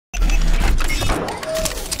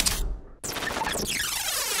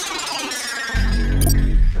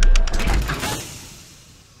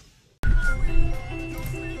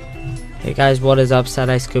Guys, what is up?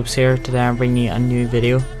 SetEyeScopes here. Today I'm bringing you a new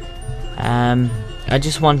video. I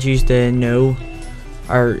just want you to know,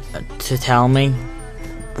 or to tell me,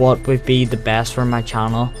 what would be the best for my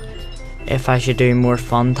channel. If I should do more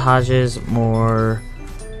funtages, more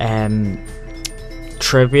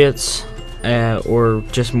tributes, or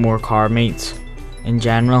just more car meets in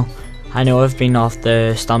general. I know I've been off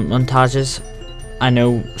the stunt montages. I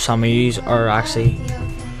know some of you are actually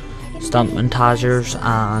stunt montagers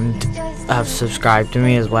and have subscribed to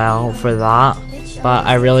me as well for that, but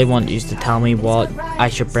I really want you to tell me what I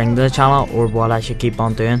should bring to the channel or what I should keep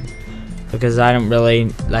on doing, because I don't really,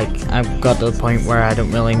 I've got to the point where I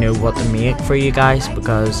don't really know what to make for you guys,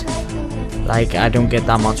 because I don't get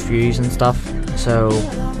that much views and stuff. So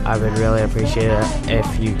I would really appreciate it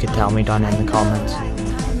if you could tell me down in the comments,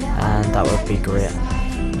 and that would be great.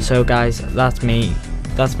 So guys, that's me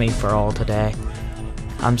for all today.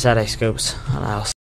 I'm SetEyeScopes, and I'll